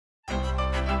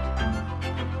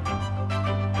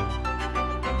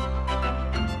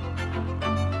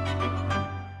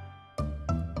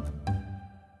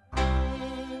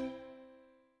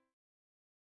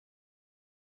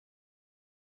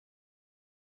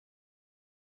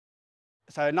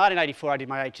So in 1984 I did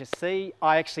my HSC.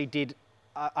 I actually did,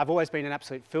 I've always been an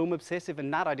absolute film obsessive and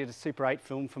nut. I did a Super 8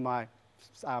 film for my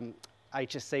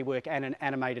HSC work and an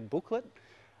animated booklet.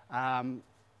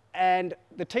 And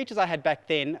the teachers I had back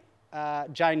then,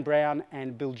 Jane Brown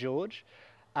and Bill George,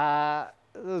 there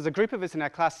was a group of us in our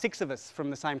class, 6 of us from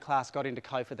the same class got into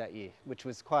COFA that year, which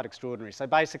was quite extraordinary. So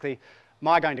basically,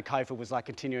 my going to COFA was like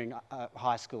continuing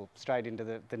high school straight into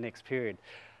the next period.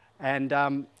 And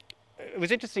it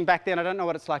was interesting back then. I don't know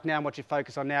what it's like now and what you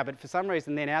focus on now, but for some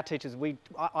reason then our teachers,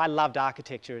 I loved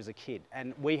architecture as a kid,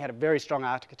 and we had a very strong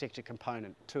architecture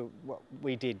component to what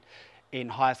we did in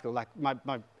high school. Like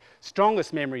my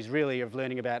strongest memories really of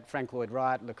learning about Frank Lloyd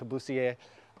Wright, Le Corbusier,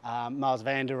 Miles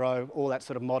van der Rohe, all that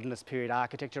sort of modernist period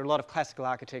architecture, a lot of classical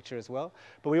architecture as well.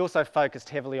 But we also focused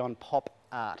heavily on pop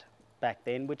art back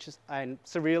then, and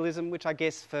surrealism, which I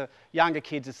guess for younger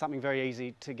kids is something very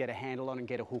easy to get a handle on and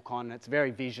get a hook on. It's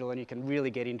very visual and you can really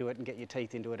get into it and get your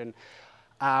teeth into it.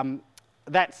 And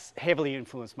that's heavily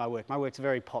influenced my work. My work's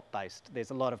very pop-based. There's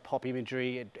a lot of pop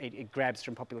imagery. It grabs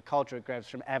from popular culture, it grabs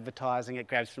from advertising, it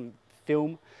grabs from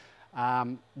film.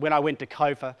 When I went to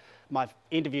COFA, my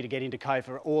interview to get into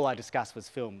COFA, all I discussed was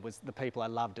film, was the people I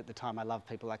loved at the time. I loved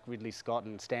people like Ridley Scott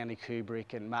and Stanley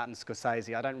Kubrick and Martin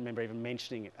Scorsese. I don't remember even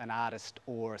mentioning an artist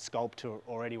or a sculptor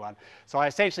or anyone. So I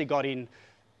essentially got in,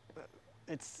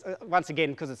 once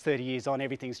again, because it's 30 years on,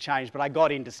 everything's changed, but I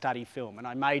got in to study film and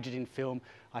I majored in film.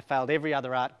 I failed every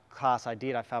other art class I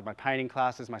did. I failed my painting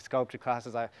classes, my sculpture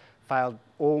classes. I failed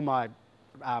all my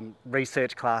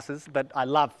research classes, but I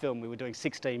loved film. We were doing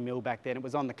 16mm back then. It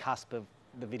was on the cusp of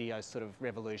the video sort of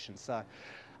revolution. So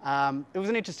it was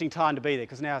an interesting time to be there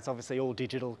because now it's obviously all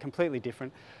digital, completely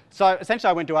different. So essentially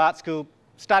I went to art school,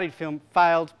 studied film,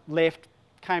 failed, left,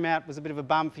 came out, was a bit of a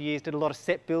bum for years, did a lot of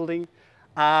set building,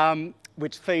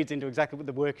 which feeds into exactly what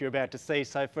the work you're about to see.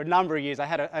 So for a number of years I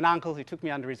had an uncle who took me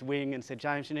under his wing and said,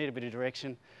 James, you need a bit of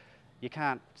direction. You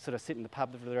can't sort of sit in the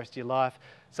pub for the rest of your life.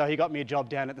 So he got me a job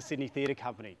down at the Sydney Theatre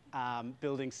Company,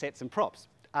 building sets and props,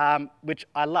 which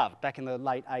I loved back in the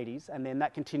late 80s. And then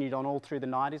that continued on all through the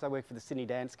 90s. I worked for the Sydney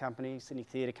Dance Company, Sydney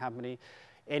Theatre Company.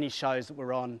 Any shows that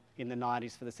were on in the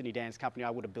 90s for the Sydney Dance Company,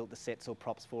 I would have built the sets or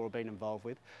props for or been involved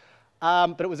with.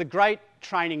 But it was a great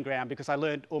training ground because I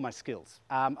learned all my skills.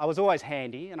 I was always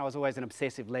handy and I was always an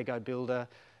obsessive Lego builder,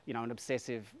 you know, an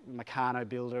obsessive Meccano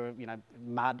builder, you know,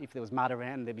 mud, if there was mud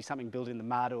around, there'd be something built in the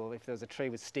mud, or if there was a tree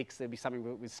with sticks, there'd be something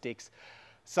built with sticks.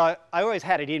 So I always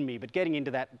had it in me, but getting into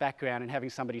that background and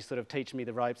having somebody sort of teach me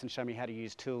the ropes and show me how to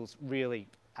use tools really,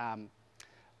 well,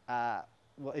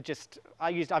 I've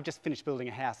just finished building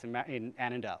a house in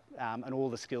Annandale, and all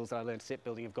the skills that I learned set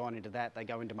building have gone into that. They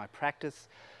go into my practice.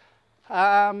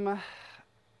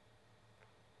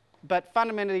 But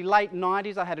fundamentally, late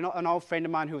 90s, I had an old friend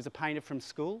of mine who was a painter from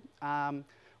school.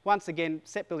 Once again,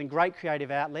 set building, great creative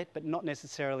outlet, but not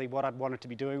necessarily what I'd wanted to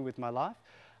be doing with my life.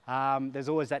 There's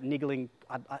always that niggling,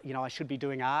 you know, I should be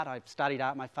doing art. I've studied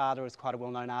art. My father was quite a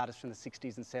well-known artist from the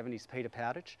 60s and 70s, Peter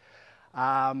Powditch.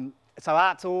 So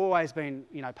art's always been,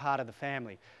 you know, part of the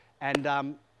family. And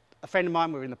a friend of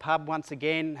mine, we were in the pub once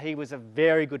again. He was a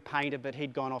very good painter, but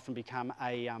he'd gone off and become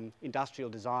a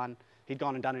industrial design. He'd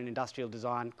gone and done an industrial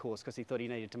design course because he thought he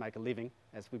needed to make a living,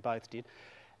 as we both did.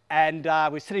 And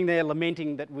we were sitting there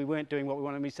lamenting that we weren't doing what we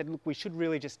wanted. And we said, look, we should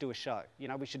really just do a show. You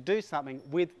know, we should do something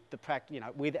with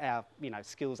with our,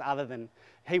 skills other than,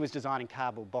 he was designing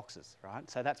cardboard boxes, right?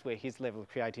 So that's where his level of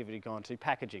creativity had gone to,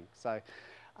 packaging. So,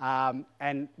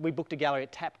 and we booked a gallery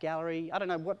at Tap Gallery. I don't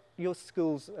know what your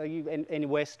schools, are you in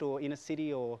West or inner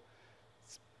city or?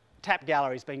 Tap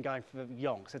Gallery's been going for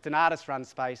yonks. It's an artist-run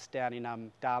space down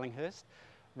in Darlinghurst,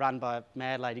 run by a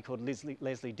mad lady called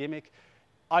Leslie Dimmick.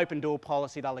 Open door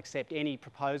policy, they'll accept any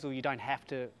proposal. You don't have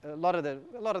to. A lot of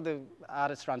the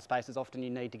artist-run spaces, often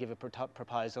you need to give a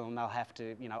proposal and they'll have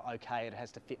to, okay, it has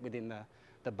to fit within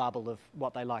the bubble of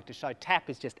what they like to show.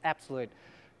 Tap is just absolute,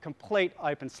 complete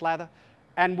open slather.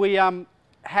 And we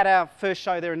had our first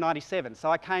show there in '97.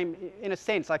 So I came, in a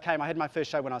sense, I had my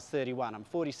first show when I was 31. I'm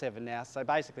 47 now, so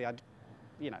basically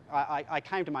I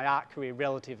came to my art career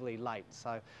relatively late.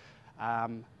 So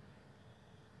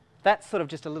that's sort of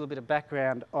just a little bit of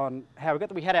background on how we got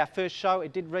there. We had our first show,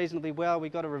 it did reasonably well. We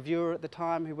got a reviewer at the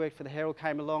time who worked for the Herald,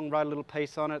 came along, wrote a little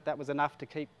piece on it. That was enough to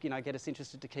keep, get us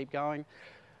interested to keep going.